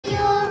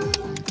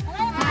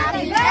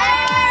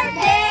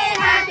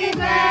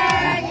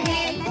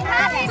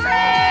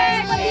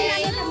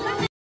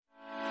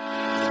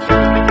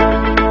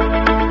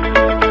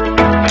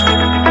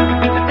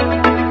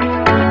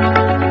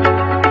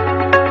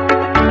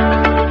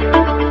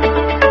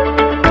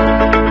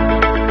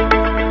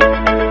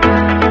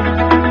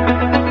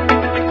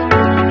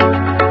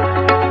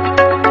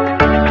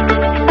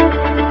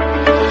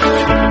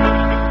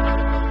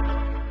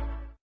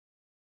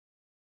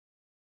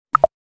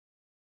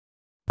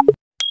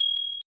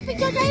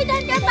picture kayo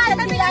dyan ka pa.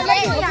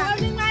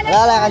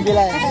 Wala,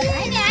 kandila.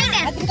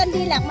 Ating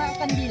kandila, mga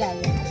kandila.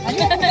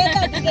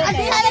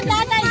 Kandila ng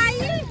tatay.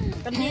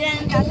 Kandila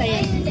ng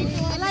tatay.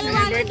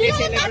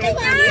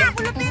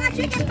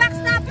 Chicken box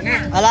na po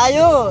na.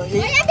 Alayo.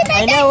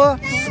 Ay na, oh.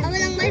 Ako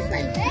lang my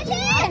friend.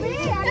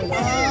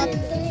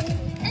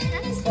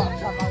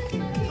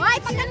 Hoy,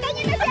 pagkanta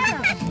niyo na siya.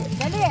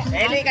 Dali.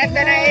 Eli,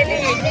 kanta na Eli.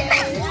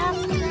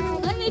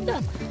 Ano ito?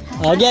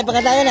 Okay,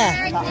 pagkatayo na.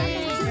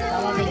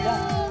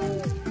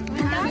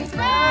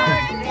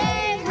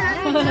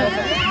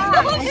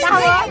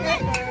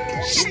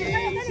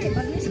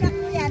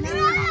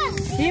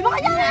 Di ba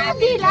kanya na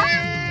dila?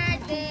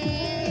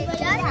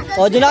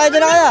 O, doon na kayo,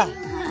 doon na kayo.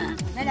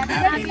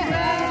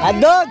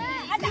 Hotdog!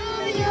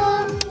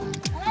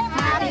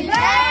 Happy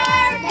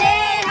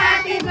birthday!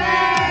 Happy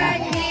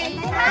birthday!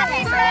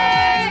 Happy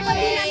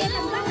birthday!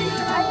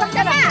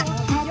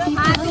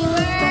 Happy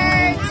birthday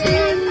to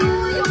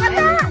you!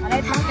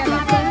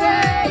 Happy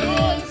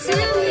birthday to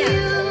you!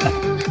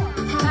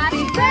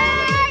 Happy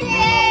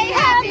birthday!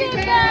 Happy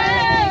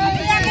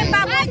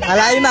birthday!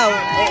 Alayo, Mau.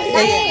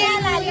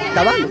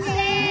 Tabang?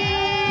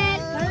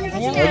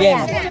 Okay.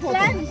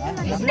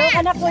 Blow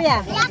ka na kuya.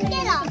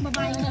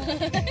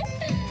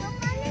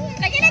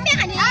 Kaya na niya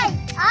kanina.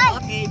 Ay!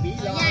 Okay,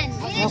 bilang. Yan.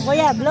 O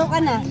kuya, blow ka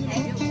na.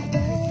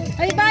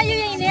 Ay, bayo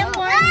yung inip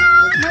mo.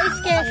 May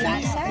skesa.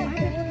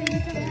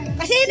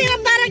 Kasi hindi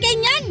lang para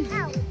ganyan.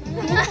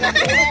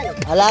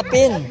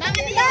 Alapin.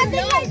 Bakit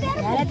natin lighter?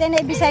 Yan natin na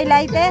ibisay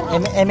lighter.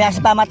 May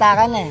kasi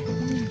pamatakan eh.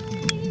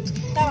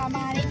 Tawa,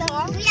 mga nito,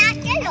 oh. Kuya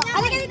Axl, oh.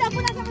 Ano ka dito?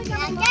 Puna sa kuya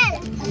Axl.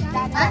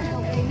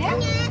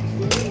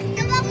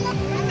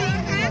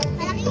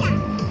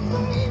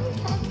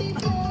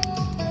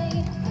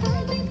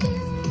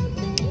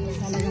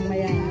 Talagang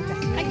mayaman ka.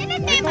 Kanya na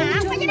tema,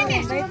 kanya na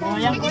tema. O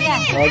yan kuya.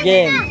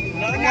 Okay.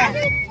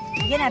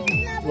 Sige na.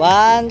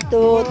 1,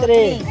 2,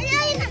 3.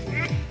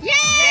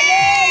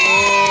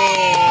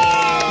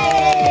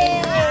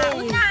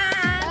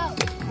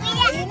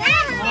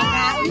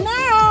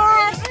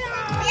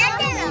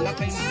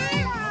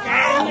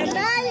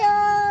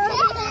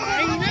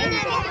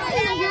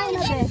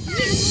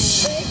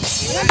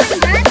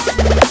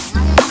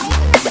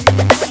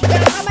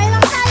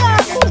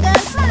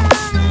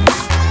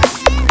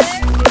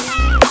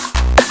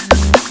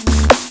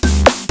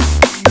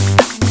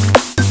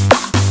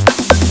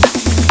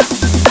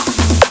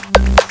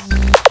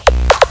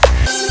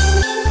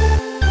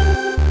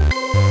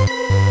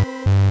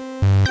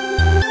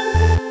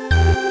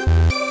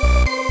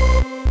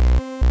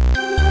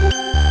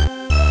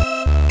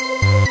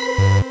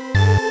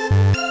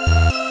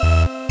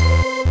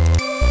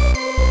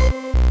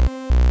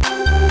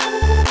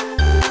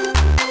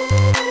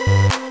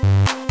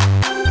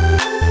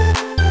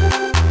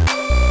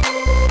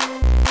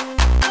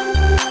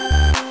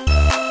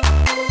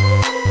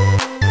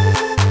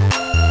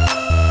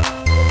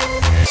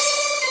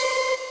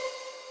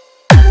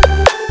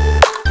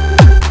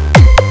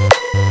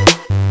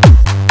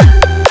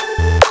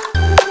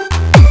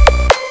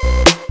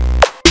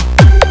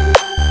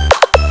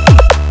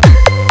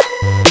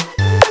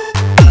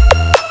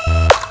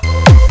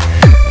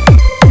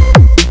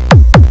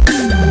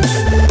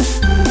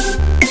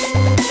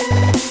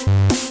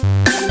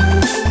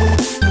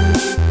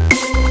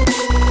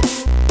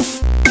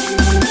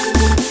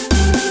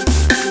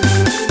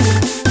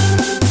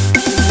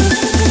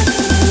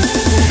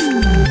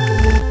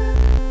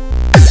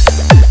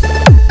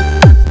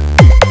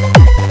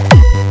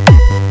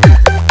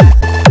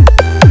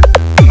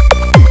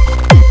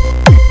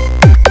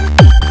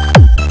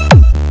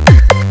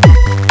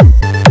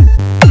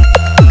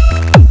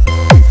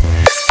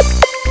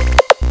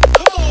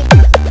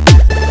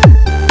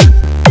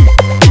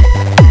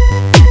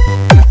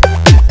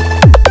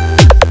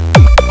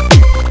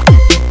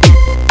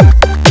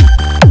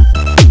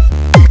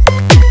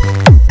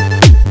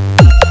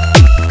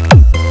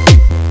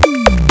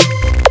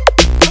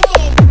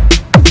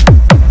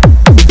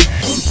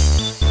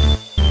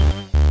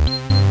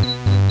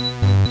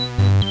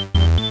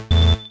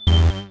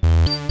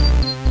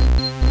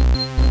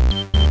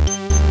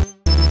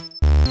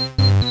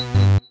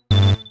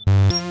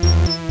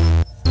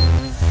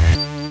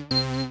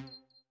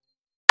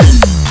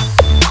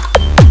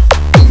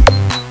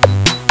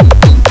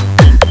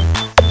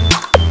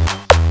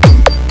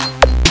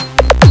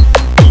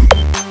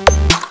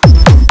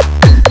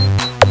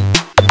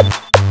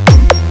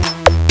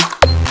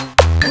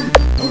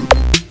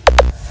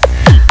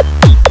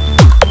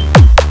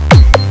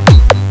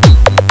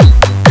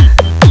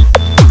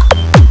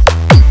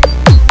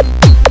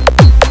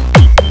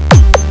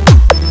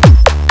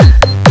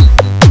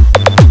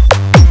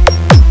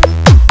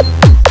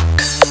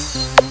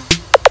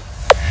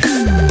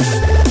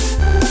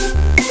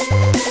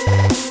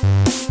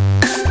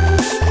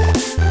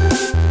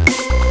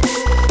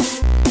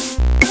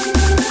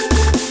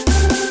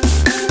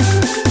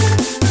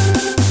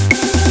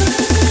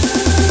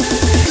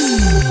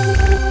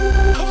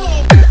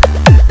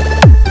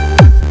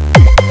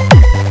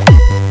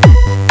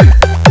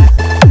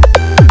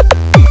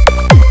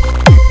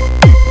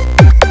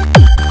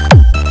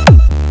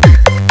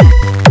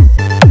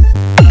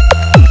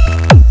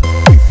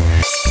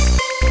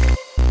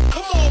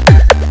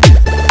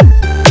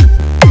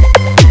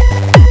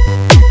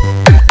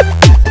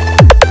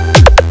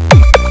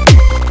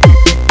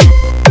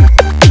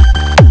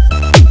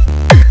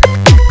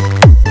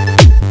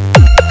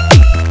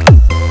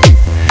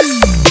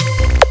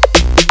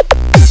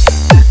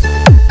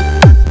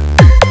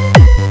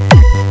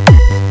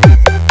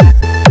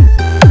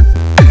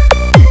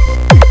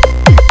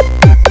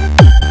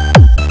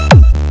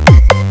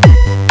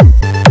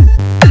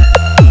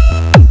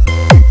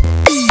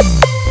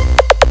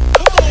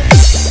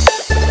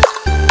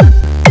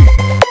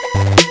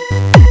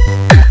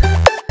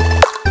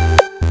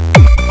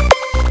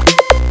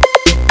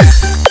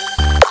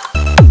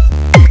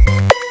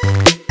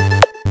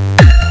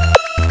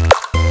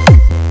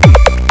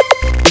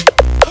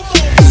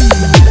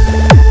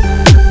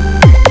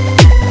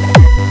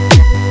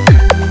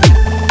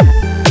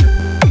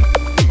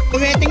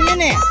 Tumiting yun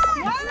eh.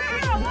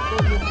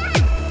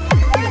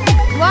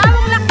 Wow,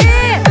 ang laki!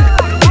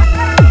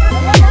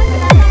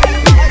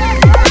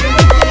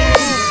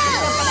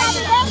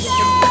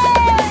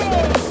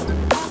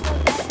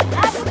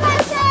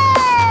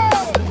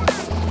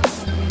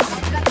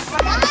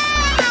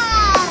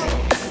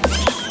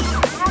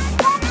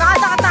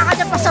 Nakataka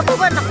niya pa sa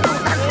baba,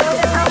 nakutan.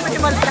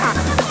 Animal ka.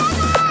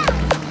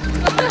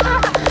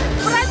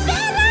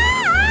 Frontera!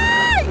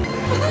 Ay!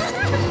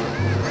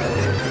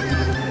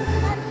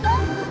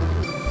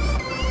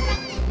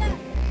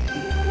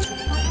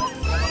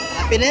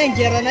 Happy na yan,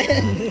 Jera na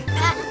yan.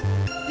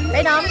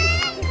 Ay, Nam.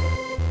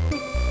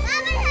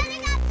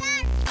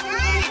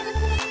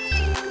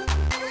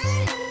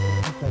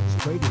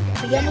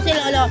 Bigyan mo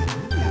sila, alo.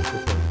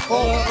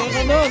 Oo,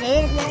 ganun.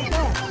 Ayun,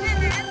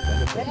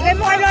 Lagay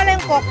mo kay Lolo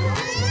yung cook.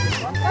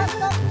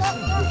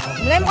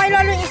 Lagay mo kay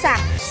Lolo yung isa.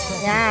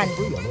 Yan.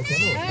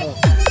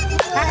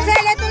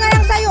 Axl, ito na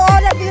lang sa'yo. Oh,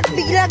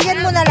 biglagyan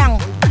mo na lang.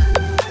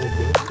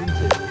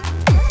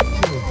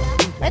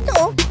 Ito,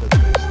 oh.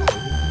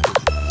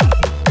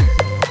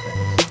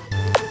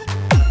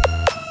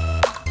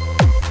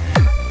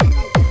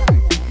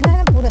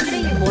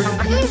 Bulang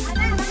kasi.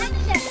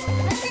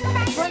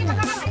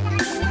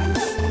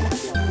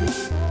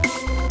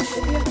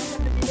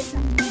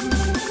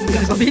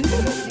 Gagawin?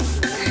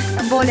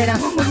 Ang bole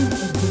lang.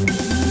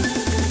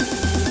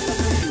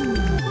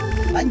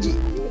 Angie.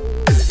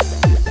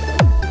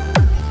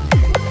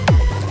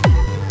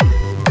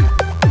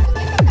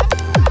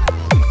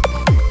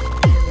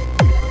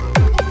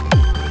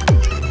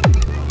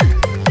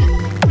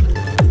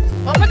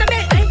 Oh, patabi!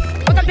 Ay,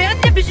 patabi! At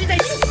niya, busy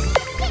tayo.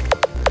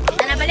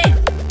 Sana bali.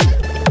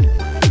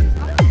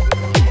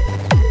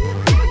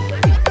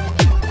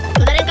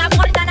 Tudarin ka po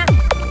ko rin, Tana.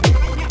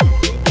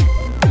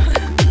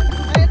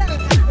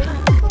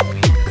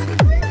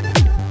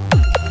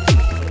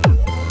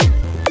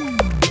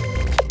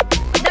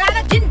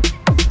 Dalanan,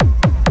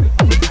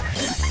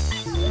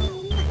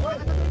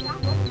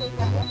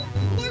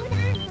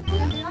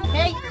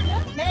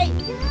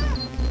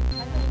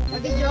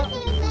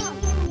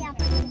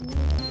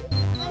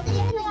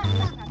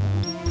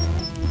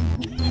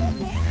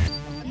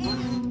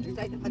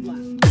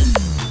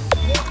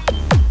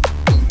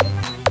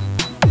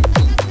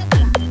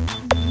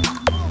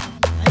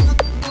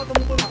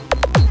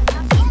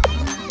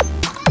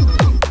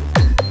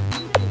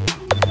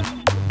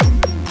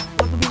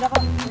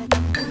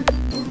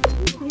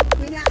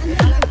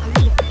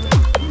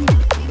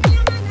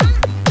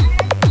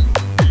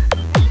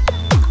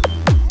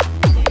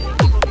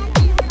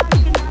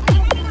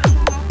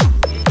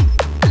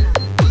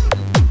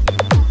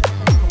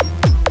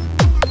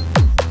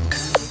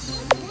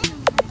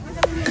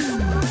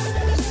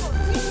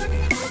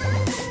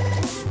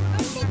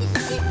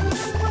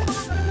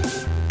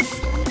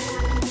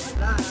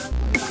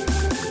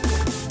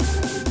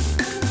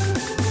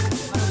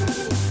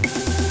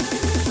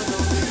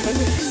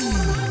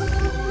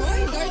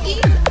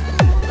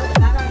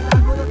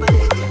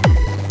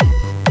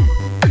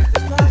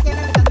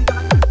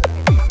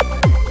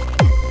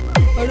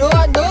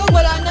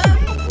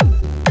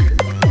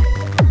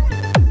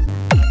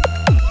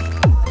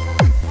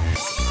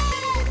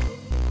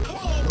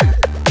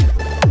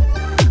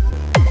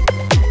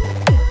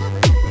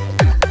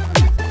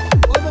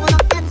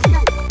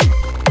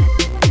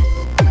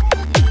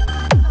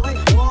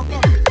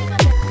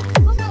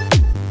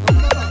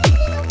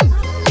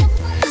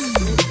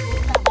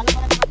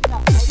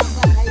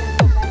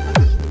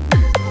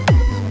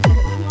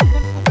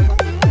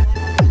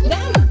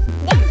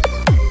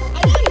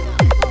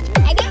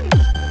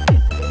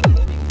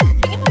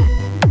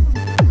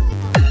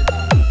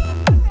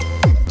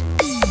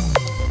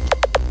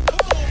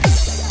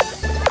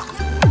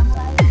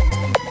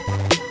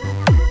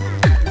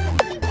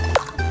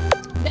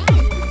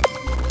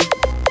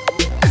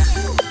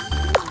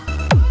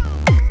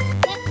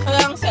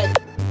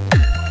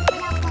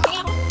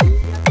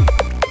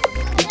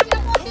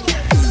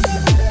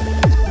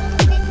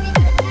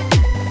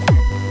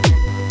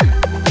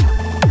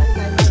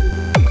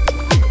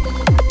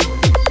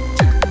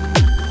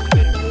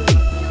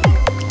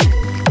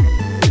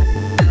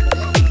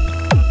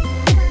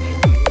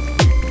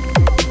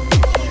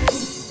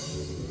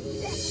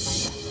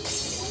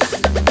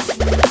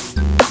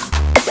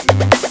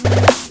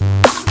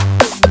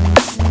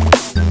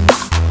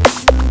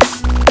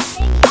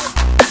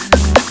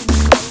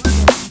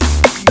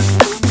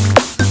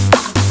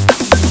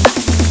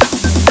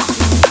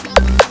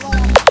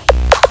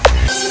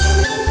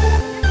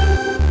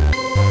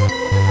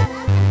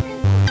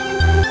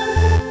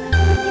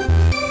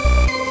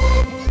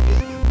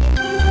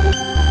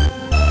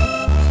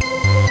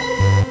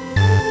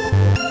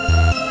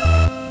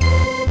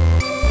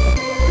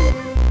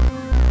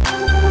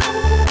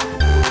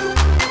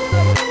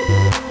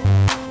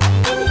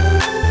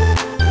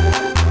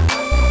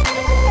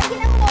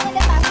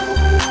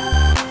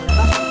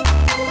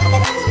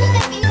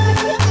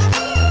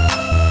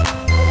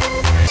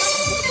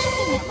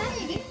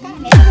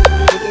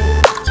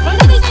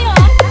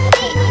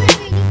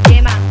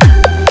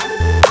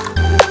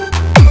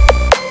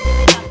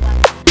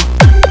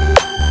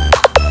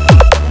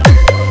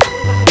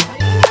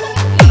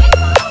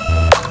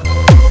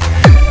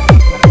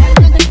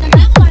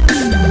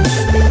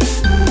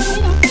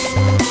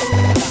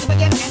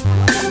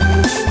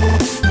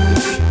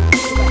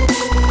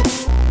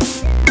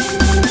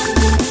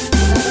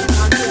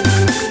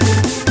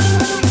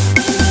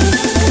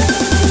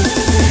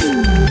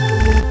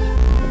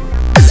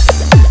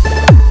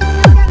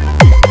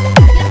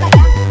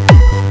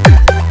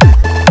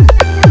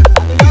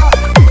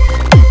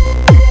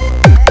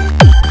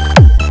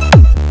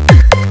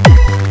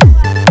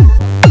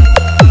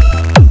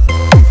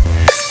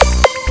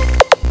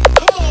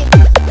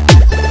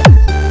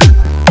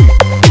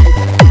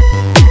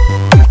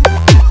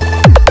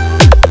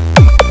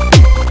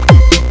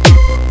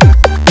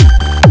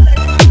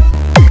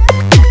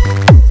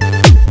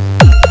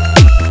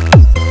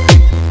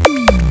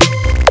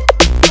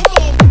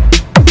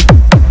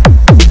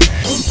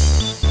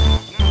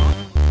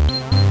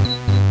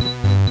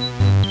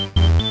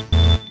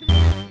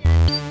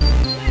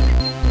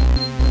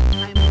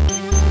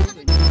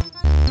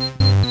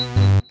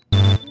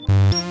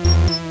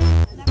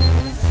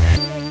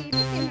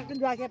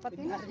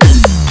 pati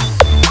na.